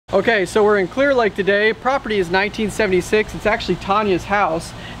Okay, so we're in Clear Lake today. Property is 1976. It's actually Tanya's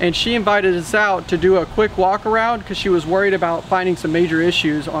house, and she invited us out to do a quick walk around because she was worried about finding some major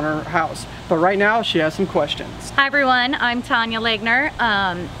issues on her house. But right now, she has some questions. Hi everyone, I'm Tanya Langner.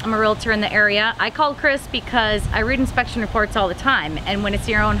 I'm a realtor in the area. I called Chris because I read inspection reports all the time, and when it's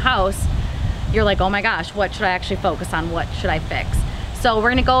your own house, you're like, oh my gosh, what should I actually focus on? What should I fix? So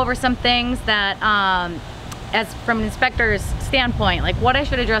we're gonna go over some things that as from an inspector's standpoint, like what I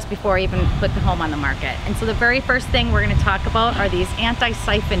should address before I even put the home on the market. And so the very first thing we're gonna talk about are these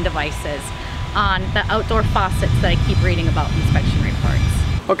anti-siphon devices on the outdoor faucets that I keep reading about in inspection reports.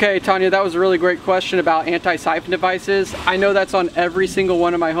 Okay, Tanya, that was a really great question about anti-siphon devices. I know that's on every single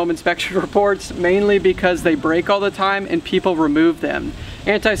one of my home inspection reports, mainly because they break all the time and people remove them.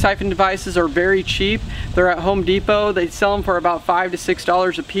 Anti-siphon devices are very cheap. They're at Home Depot. They sell them for about $5 to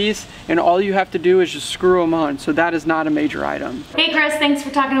 $6 a piece, and all you have to do is just screw them on, so that is not a major item. Hey Chris, thanks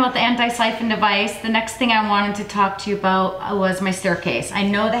for talking about the anti-siphon device. The next thing I wanted to talk to you about was my staircase. I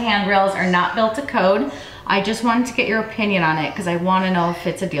know the handrails are not built to code. I just wanted to get your opinion on it because I want to know if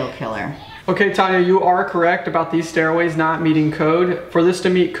it's a deal killer. Okay, Tanya, you are correct about these stairways not meeting code. For this to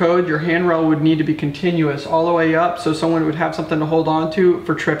meet code, your handrail would need to be continuous all the way up so someone would have something to hold on to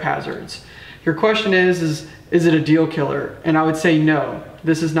for trip hazards. Your question is it a deal killer? And I would say no.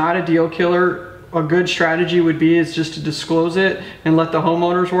 This is not a deal killer. A good strategy would be is just to disclose it and let the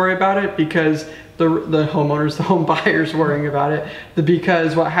homeowners worry about it, because the home buyers worrying about it,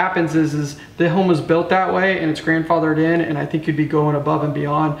 because what happens is the home was built that way and it's grandfathered in, and I think you'd be going above and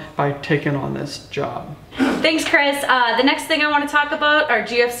beyond by taking on this job. Thanks, Chris. The next thing I want to talk about are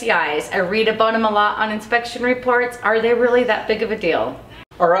GFCIs. I read about them a lot on inspection reports. Are they really that big of a deal?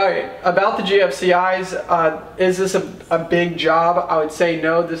 All right, about the GFCIs, is this a big job? I would say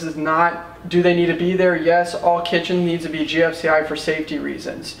no, this is not. Do they need to be there? Yes, all kitchen needs to be GFCI for safety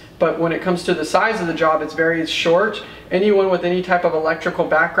reasons. But when it comes to the size of the job, it's very short. Anyone with any type of electrical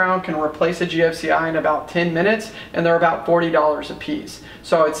background can replace a GFCI in about 10 minutes, and they're about $40 a piece.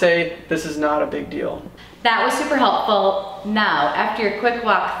 So I would say this is not a big deal. That was super helpful. Now, after your quick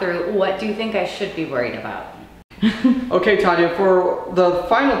walkthrough, what do you think I should be worried about? Okay, Tanya, for the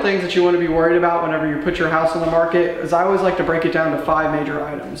final things that you want to be worried about whenever you put your house on the market, is I always like to break it down to 5 major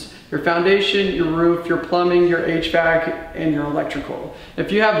items. Your foundation, your roof, your plumbing, your HVAC, and your electrical.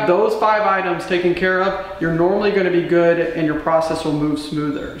 If you have those 5 items taken care of, you're normally going to be good and your process will move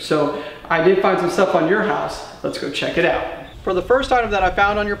smoother. So I did find some stuff on your house. Let's go check it out. For the first item that I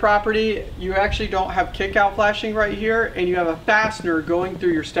found on your property, you actually don't have kick-out flashing right here, and you have a fastener going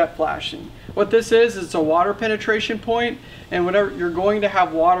through your step flashing. What this is, it's a water penetration point, and whenever you're going to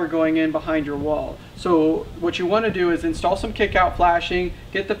have water going in behind your wall. So what you want to do is install some kick-out flashing,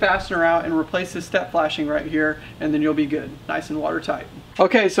 get the fastener out, and replace this step flashing right here, and then you'll be good, nice and watertight.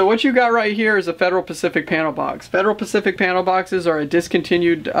 Okay, so what you got right here is a Federal Pacific panel box. Federal Pacific panel boxes are a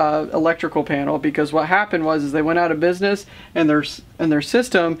discontinued electrical panel, because what happened was they went out of business, and their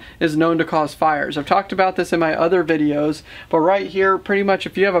system is known to cause fires. I've talked about this in my other videos, but right here, pretty much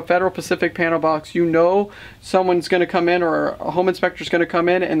if you have a Federal Pacific panel box, you know someone's going to come in, or a home inspector is going to come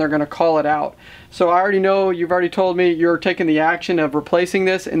in, and they're going to call it out. So I already know, you've already told me you're taking the action of replacing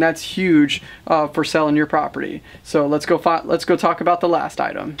this, and that's huge for selling your property. So let's go talk about the last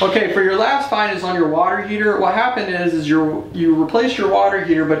item. Okay, for your last find is on your water heater. What happened is you replaced your water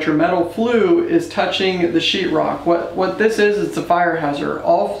heater, but your metal flue is touching the sheetrock. What this is, it's a fire hazard.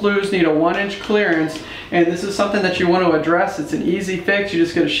 All flues need a 1-inch clearance, and this is something that you want to address. It's an easy fix. You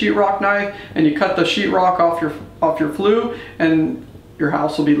just get a sheetrock knife and you cut the sheetrock off your flue, and your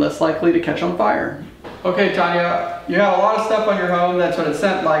house will be less likely to catch on fire. Okay, Tanya, you have a lot of stuff on your home. That's what it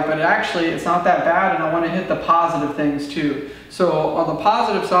sounds like, but it's not that bad, and I want to hit the positive things too. So on the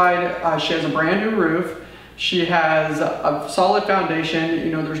positive side, she has a brand new roof. She has a solid foundation.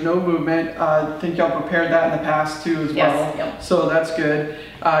 You know, there's no movement. I think y'all prepared that in the past too as well. Yes, yep. So that's good.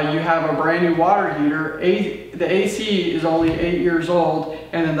 You have a brand new water heater. The AC is only 8 years old.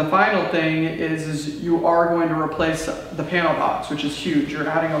 And then the final thing is you are going to replace the panel box, which is huge. You're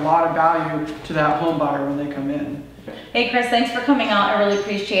adding a lot of value to that home buyer when they come in. Hey Chris, thanks for coming out. I really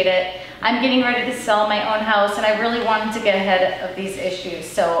appreciate it. I'm getting ready to sell my own house, and I really wanted to get ahead of these issues,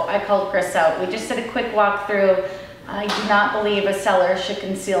 so I called Chris out. We just did a quick walkthrough. I do not believe a seller should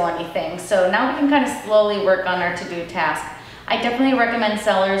conceal anything, so now we can kind of slowly work on our to-do task. I definitely recommend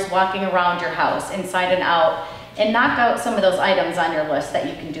sellers walking around your house, inside and out, and knock out some of those items on your list that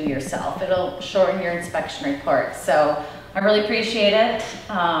you can do yourself. It'll shorten your inspection report. So I really appreciate it,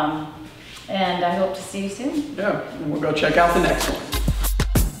 and I hope to see you soon. Yeah, and we'll go check out the next one.